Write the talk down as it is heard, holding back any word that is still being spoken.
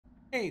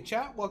Hey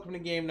chat, welcome to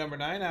game number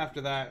 9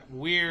 after that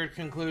weird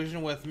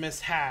conclusion with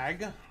Miss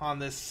Hag on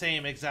this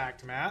same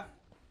exact map.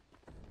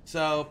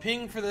 So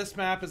ping for this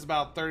map is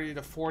about 30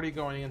 to 40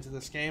 going into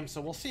this game, so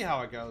we'll see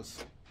how it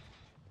goes.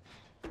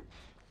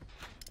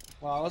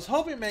 Well, I was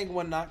hoping Meg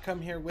would not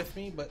come here with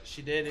me, but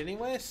she did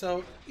anyway,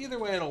 so either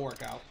way it'll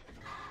work out.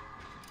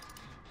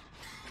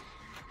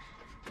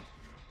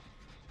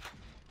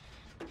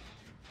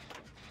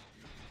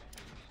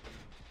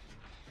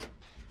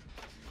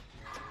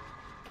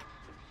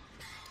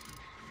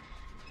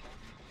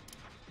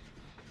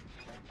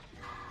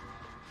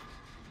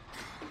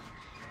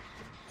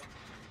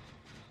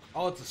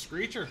 Oh, it's a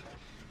screecher.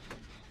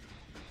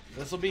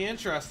 This will be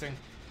interesting.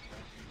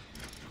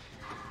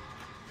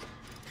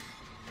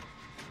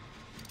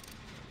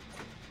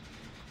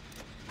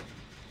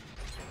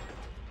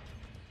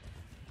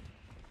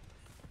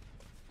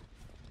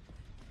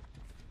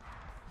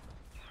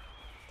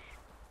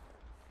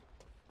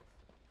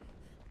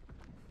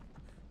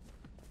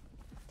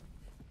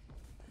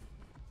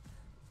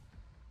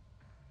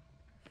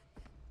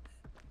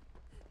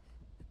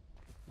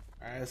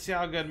 Alright, let's see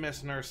how good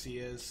Miss Nursey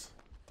is.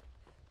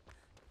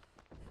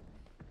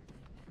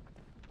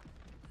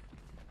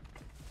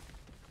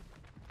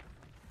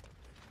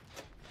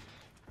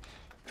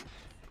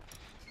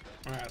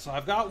 Alright, so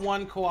I've got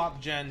one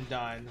co-op gen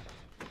done.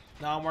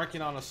 Now I'm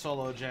working on a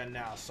solo gen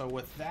now. So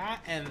with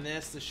that and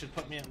this should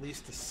put me at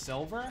least to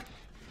silver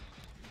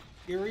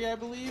area, I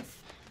believe.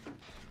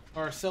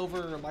 Or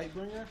silver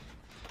Lightbringer.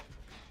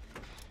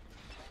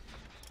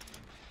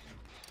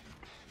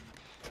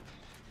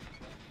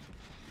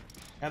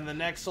 And the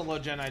next solo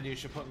gen I do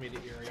should put me to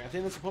Erie. I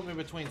think this will put me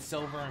between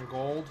silver and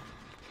gold.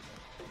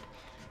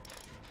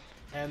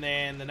 And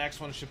then the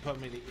next one should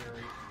put me to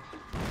Erie.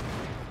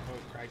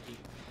 Oh, crikey.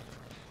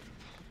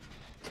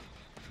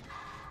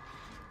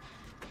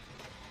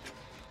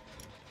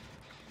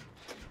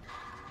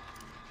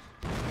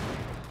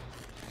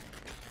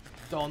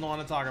 Don't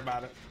want to talk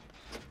about it.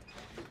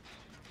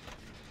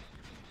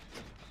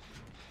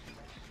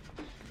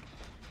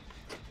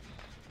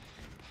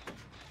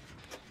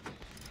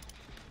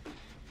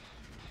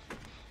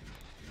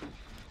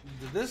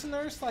 Did this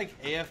nurse like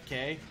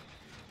AFK?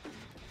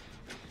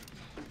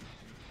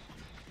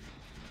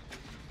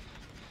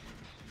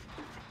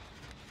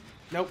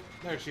 Nope,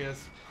 there she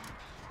is.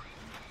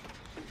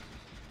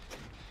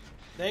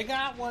 They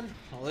got one.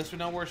 Well, at least we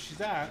know where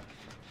she's at.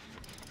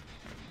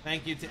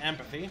 Thank you to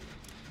empathy.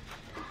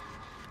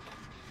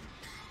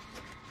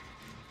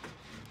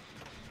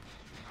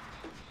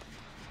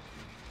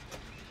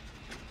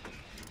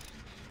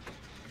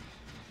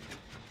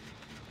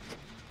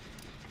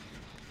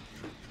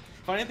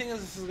 Funny thing is,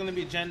 this is going to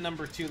be gen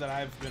number 2 that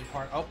I've been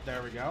part. Oh,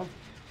 there we go.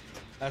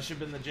 That should have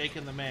been the Jake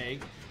and the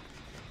Meg.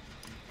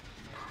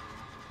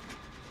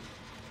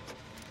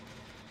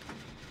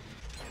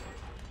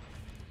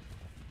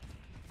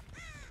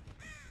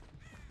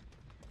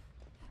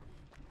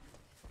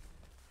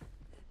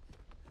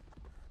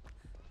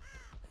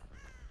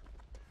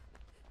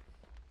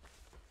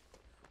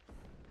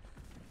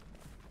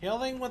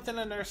 Healing within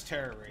a nurse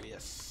terror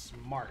radius.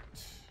 Smart.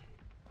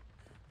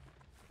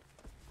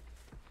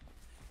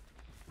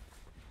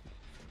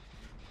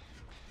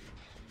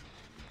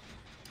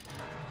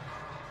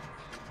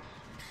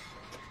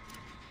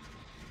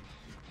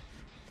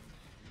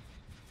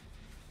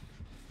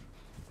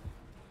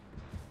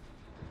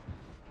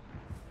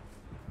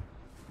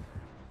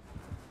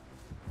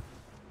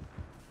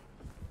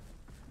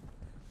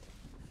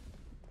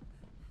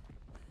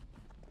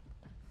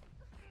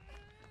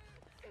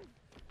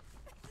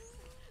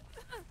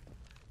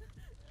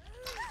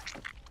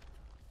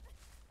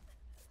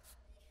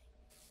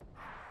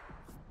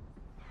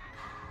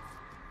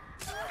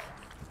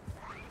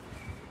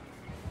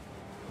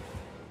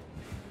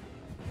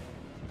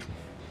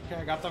 Okay,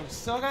 I got them.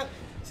 Still got.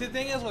 See, the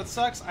thing is, what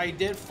sucks, I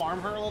did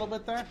farm her a little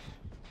bit there.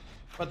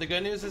 But the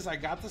good news is I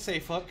got the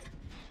safe hook.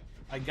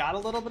 I got a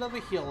little bit of a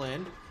heal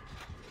in.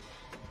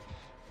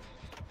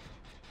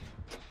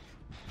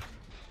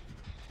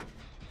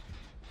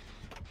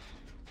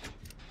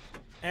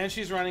 And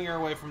she's running her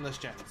away from this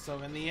gen.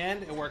 So in the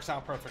end, it works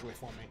out perfectly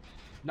for me.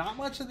 Not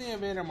much of the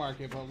invader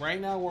market, but right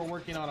now we're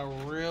working on a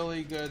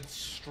really good,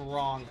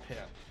 strong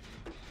pip.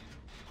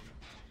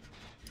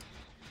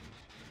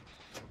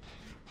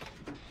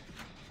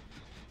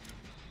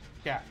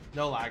 Yeah,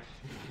 no lag.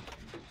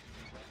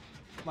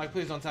 Like,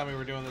 please don't tell me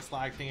we're doing this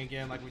lag thing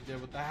again like we did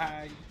with the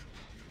Hag.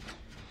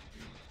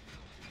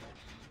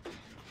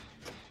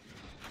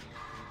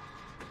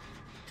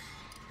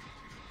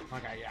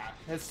 Okay, yeah,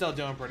 it's still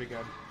doing pretty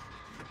good.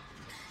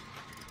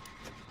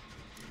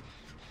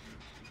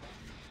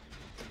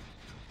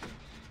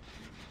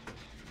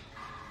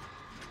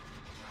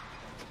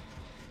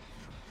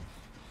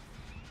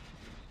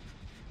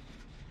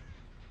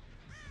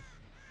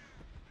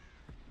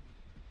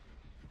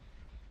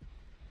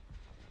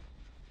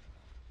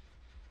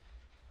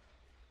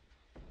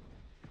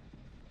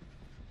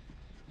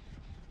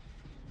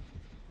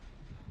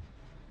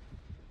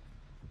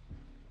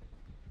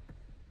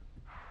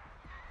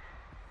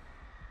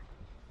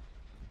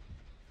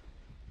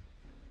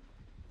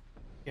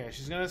 Okay,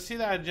 she's gonna see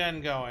that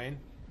gen going.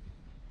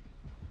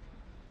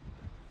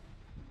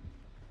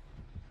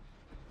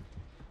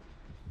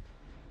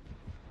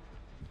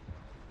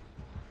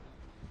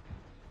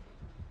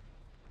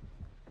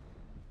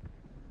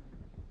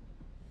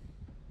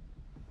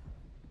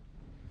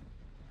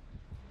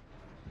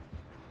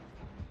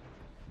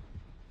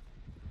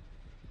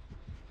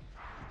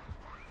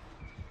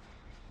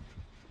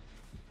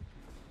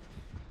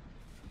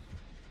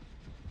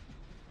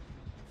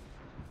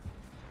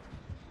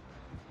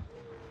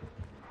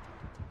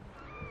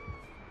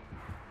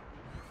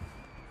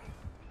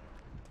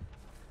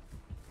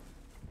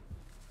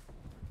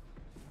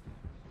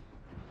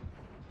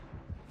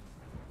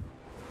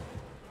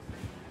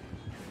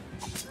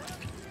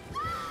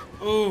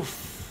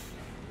 Oof.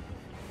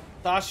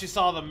 Thought she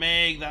saw the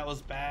Meg. That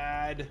was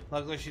bad.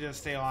 Luckily she didn't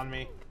stay on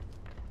me.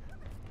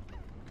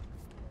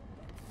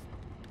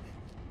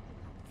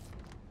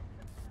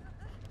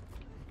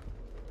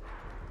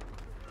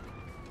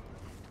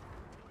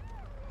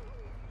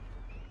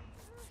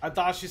 I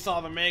thought she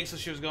saw the Meg, so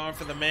she was going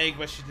for the Meg,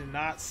 but she did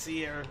not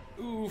see her.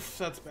 Oof,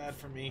 that's bad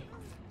for me.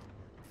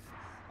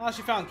 Oh,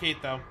 she found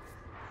Kate, though.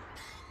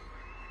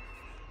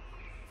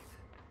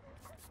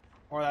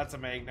 Or that's a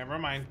Meg. Never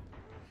mind.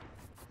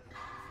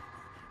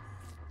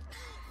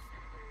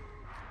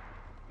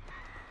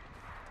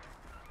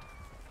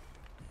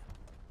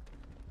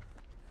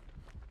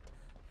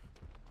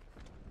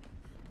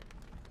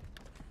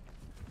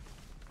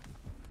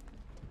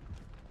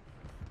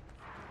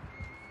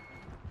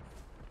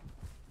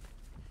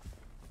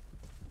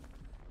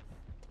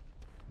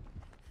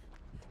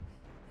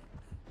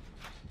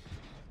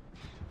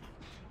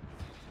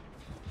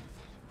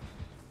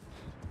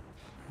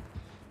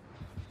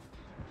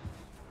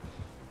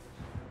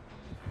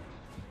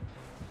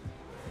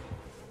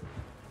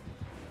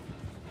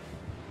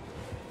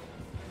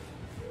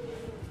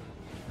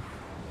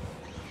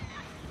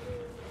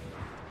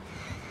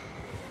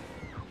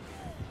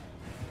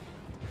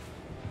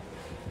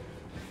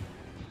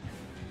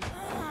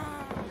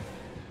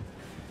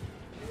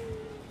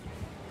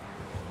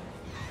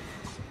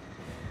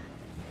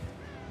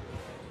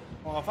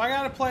 Well, if I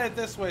gotta play it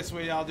this way,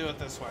 sweetie, I'll do it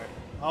this way.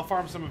 I'll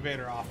farm some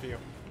evader off you.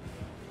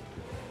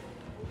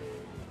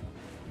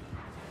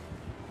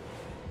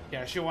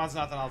 Yeah, she wants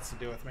nothing else to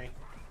do with me.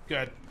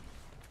 Good.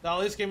 They'll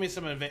at least give me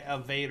some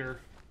evader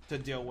to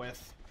deal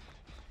with.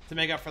 To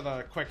make up for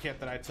the quick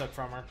hit that I took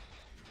from her.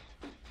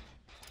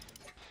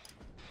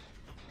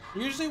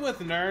 Usually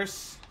with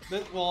Nurse,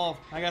 well,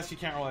 I guess you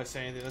can't really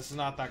say anything. This is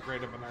not that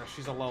great of a Nurse.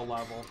 She's a low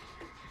level.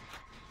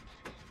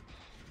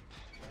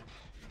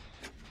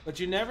 But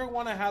you never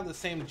want to have the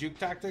same juke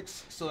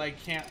tactics, so they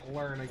can't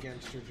learn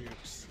against your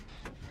jukes.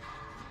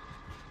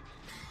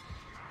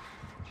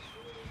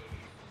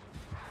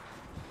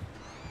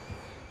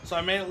 So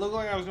I made it look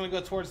like I was going to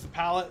go towards the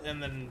pallet,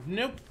 and then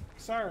nope,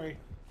 sorry.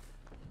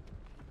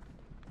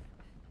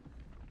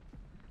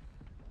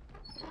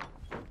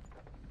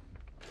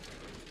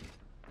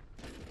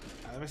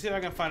 Let me see if I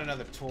can find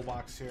another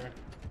toolbox here.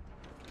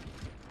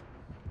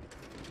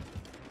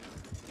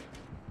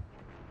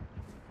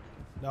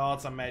 No,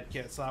 it's a med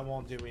kit, so that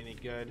won't do any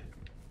good. You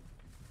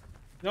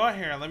know what?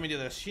 Here, let me do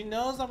this. She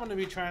knows I'm going to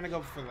be trying to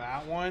go for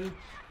that one,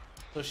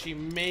 so she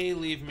may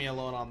leave me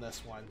alone on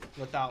this one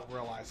without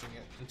realizing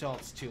it until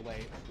it's too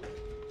late.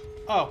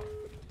 Oh,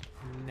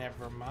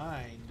 never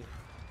mind.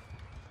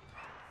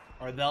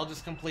 Or they'll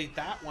just complete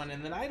that one,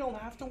 and then I don't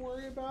have to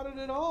worry about it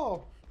at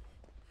all.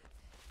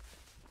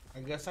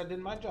 I guess I did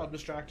my job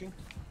distracting.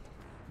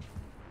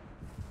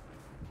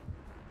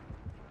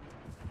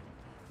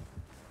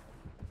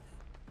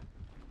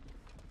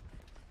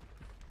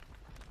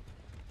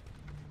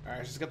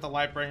 Alright, just get the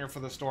light bringer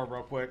for the store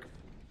real quick.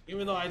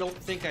 Even though I don't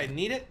think I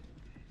need it,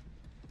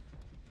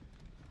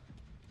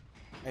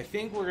 I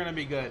think we're gonna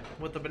be good.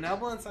 With the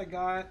benevolence I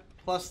got,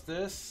 plus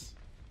this,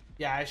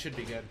 yeah, I should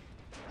be good.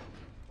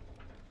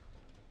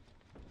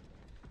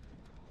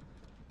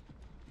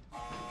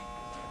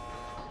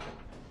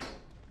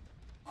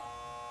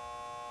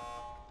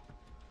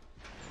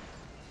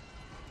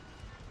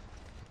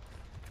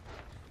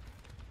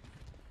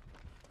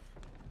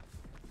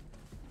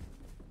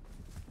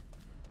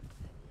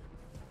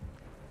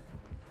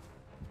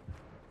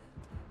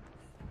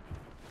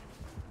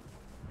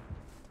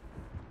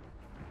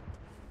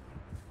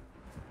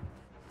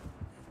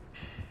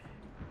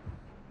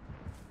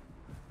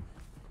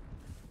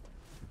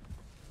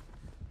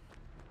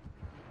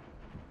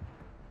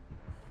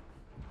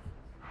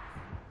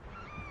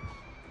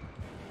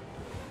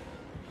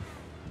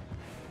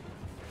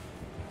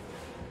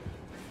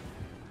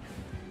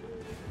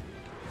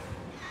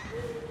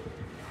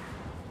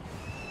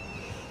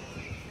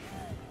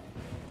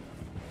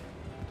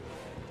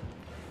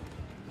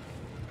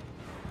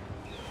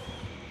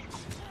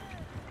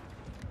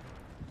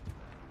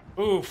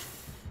 Oof.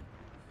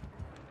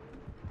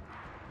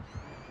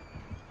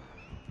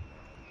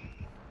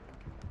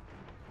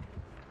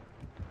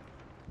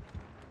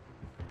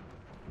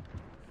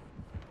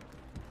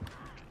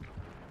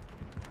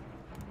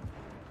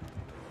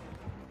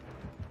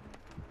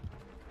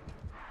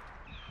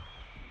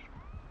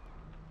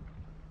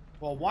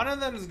 Well, one of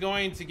them is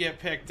going to get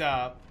picked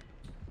up,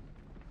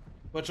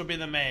 which will be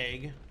the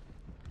Meg.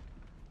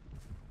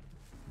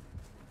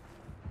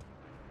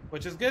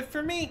 Which is good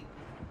for me.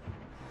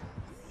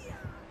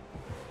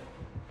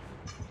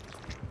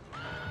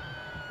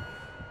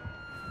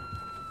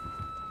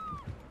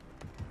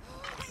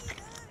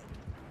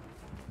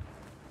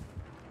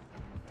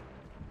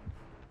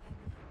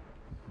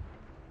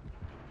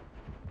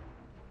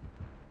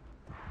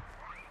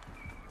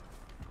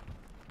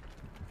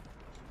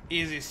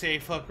 Easy,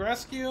 safe hook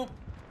rescue.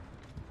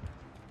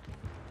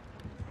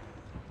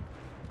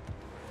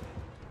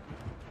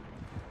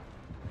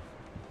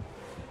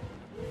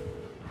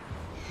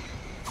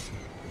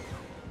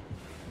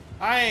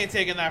 I ain't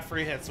taking that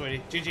free hit,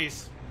 sweetie.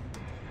 GG's.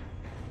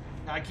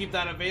 I keep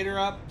that evader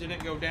up.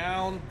 Didn't go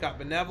down. Got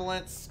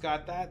benevolence.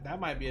 Got that. That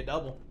might be a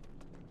double.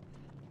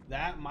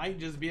 That might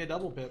just be a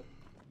double pip.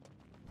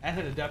 And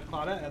a Death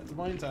Claudette at the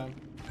point in time.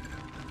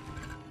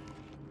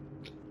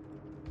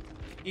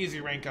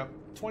 Easy rank up.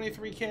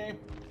 23k.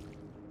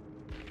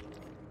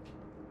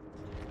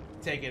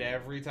 Take it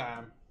every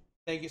time.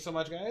 Thank you so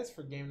much, guys,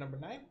 for game number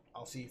 9.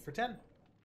 I'll see you for 10.